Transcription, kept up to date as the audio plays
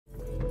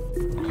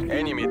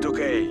Enemy took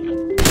A.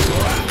 Enemy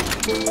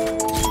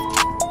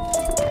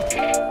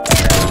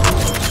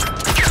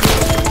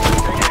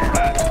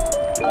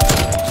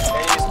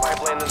spy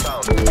plane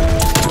inbound.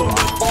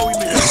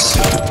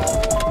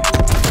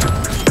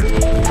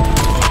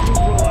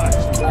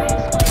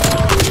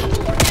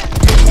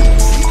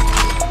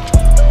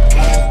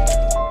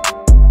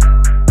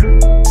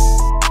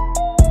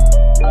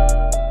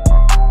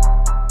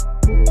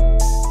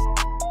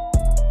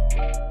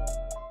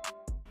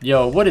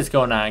 Yo, what is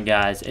going on,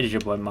 guys? It is your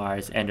boy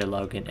Mars and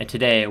Logan, and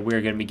today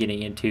we're going to be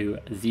getting into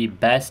the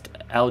best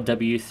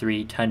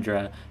LW3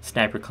 Tundra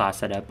sniper class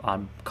setup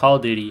on Call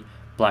of Duty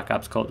Black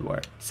Ops Cold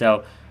War.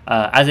 So,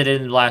 as I did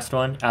in the last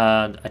one,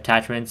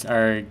 attachments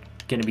are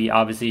going to be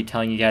obviously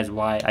telling you guys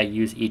why I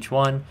use each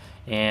one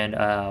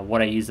and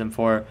what I use them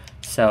for.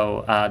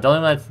 So, the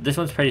only one this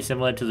one's pretty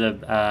similar to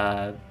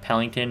the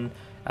Pellington.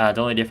 The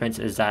only difference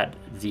is that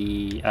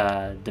the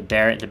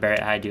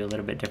Barrett I do a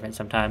little bit different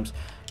sometimes.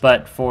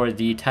 But for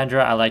the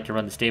Tundra, I like to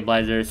run the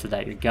stabilizer so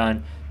that your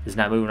gun is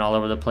not moving all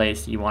over the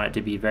place. You want it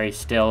to be very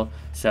still.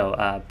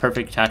 So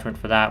perfect attachment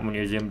for that when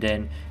you're zoomed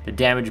in. The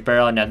damage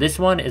barrel. Now this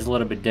one is a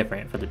little bit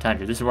different for the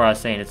Tundra. This is where I was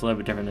saying it's a little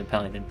bit different than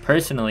Pellington.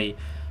 Personally,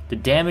 the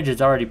damage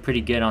is already pretty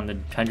good on the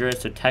Tundra.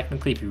 So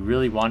technically, if you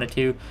really wanted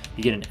to,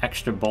 you get an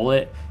extra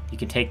bullet. You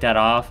can take that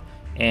off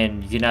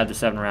and you can have the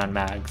 7-round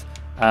mags.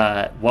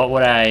 What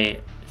would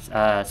I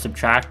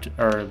subtract,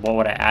 or what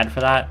would I add for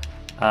that?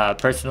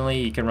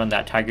 Personally, you can run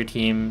that Tiger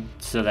team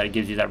so that it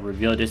gives you that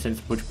reveal distance,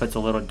 which puts a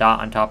little dot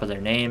on top of their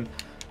name,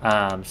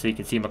 so you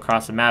can see them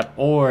across the map.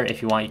 Or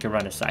if you want, you can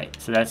run a sight.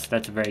 So that's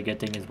a very good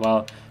thing as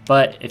well.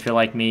 But if you're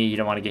like me, you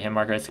don't want to get hit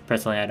markers.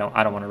 Personally, I don't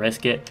want to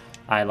risk it.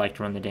 I like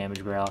to run the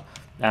damage barrel.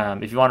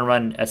 If you want to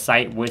run a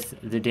sight with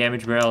the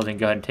damage barrel, then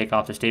go ahead and take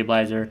off the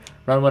stabilizer.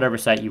 Run whatever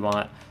sight you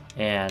want,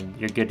 and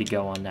you're good to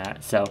go on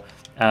that. So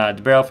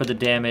the barrel for the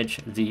damage,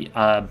 the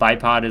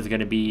bipod is going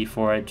to be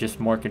for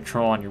just more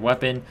control on your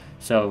weapon.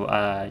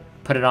 So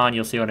put it on,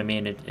 you'll see what I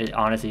mean. It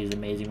honestly is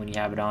amazing when you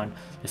have it on.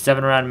 The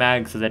 7-round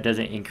mag, so that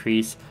doesn't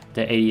increase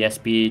the ADS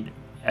speed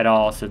at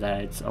all, so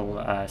that it's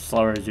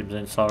slower, zooms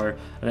in slower.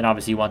 And then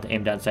obviously you want the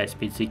aim down sight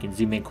speed so you can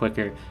zoom in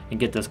quicker and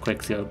get those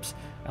quick scopes.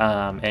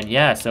 And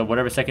yeah, so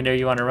whatever secondary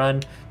you want to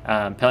run,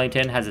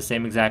 Pellington has the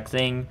same exact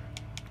thing.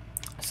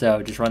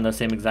 So just run those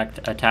same exact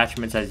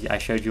attachments as I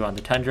showed you on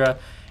the Tundra.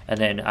 And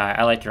then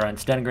I like to run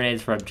stun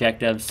grenades for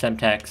objectives,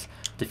 Semtex,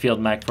 the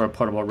field mic for a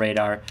portable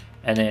radar.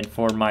 And then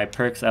for my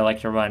perks, I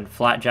like to run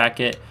flat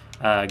jacket,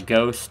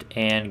 ghost,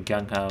 and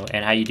gung ho.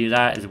 And how you do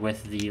that is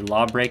with the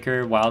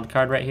lawbreaker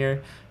wildcard right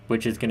here,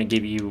 which is going to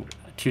give you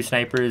 2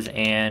 snipers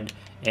and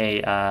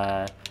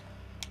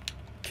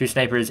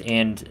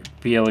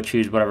be able to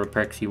choose whatever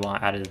perks you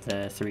want out of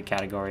the 3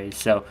 categories.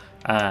 So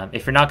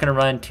if you're not going to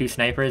run 2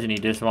 snipers and you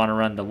just want to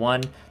run the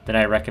 1, then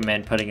I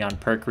recommend putting on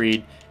perk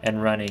read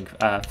and running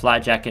flat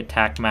jacket,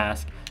 tac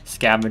mask,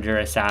 scavenger,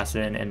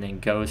 assassin, and then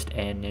ghost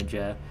and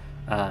ninja,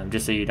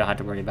 just so you don't have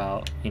to worry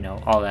about, you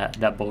know, all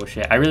that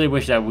bullshit. I really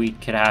wish that we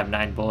could have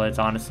 9 bullets,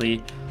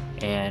 honestly,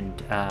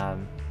 and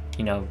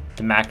you know,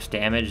 the max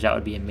damage. That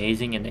would be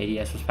amazing, and the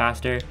ADS was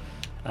faster.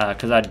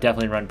 Because I'd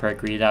definitely run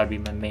perk read. That would be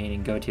my main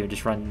and go-to.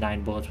 Just run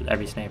 9 bullets with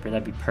every sniper.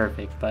 That'd be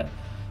perfect. But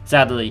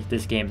sadly,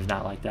 this game is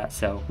not like that,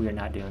 so we are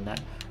not doing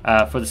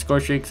that. For the score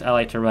streaks, I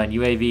like to run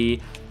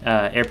UAV,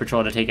 air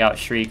patrol to take out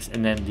streaks,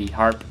 and then the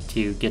harp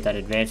to get that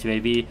advanced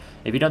UAV.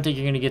 If you don't think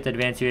you're going to get the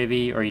advanced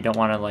UAV, or you don't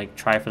want to like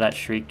try for that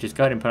streak, just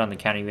go ahead and put on the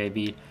counter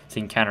UAV so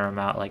you can counter them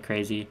out like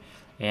crazy.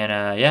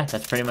 And yeah,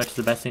 that's pretty much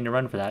the best thing to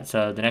run for that.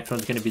 So the next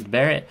one's going to be the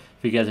Barrett.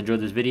 If you guys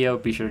enjoyed this video,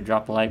 be sure to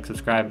drop a like,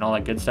 subscribe, and all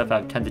that good stuff. I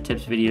have tons of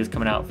tips videos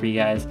coming out for you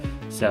guys.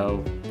 So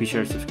be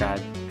sure to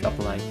subscribe, drop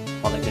a like,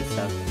 all that good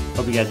stuff.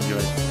 Hope you guys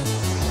enjoyed.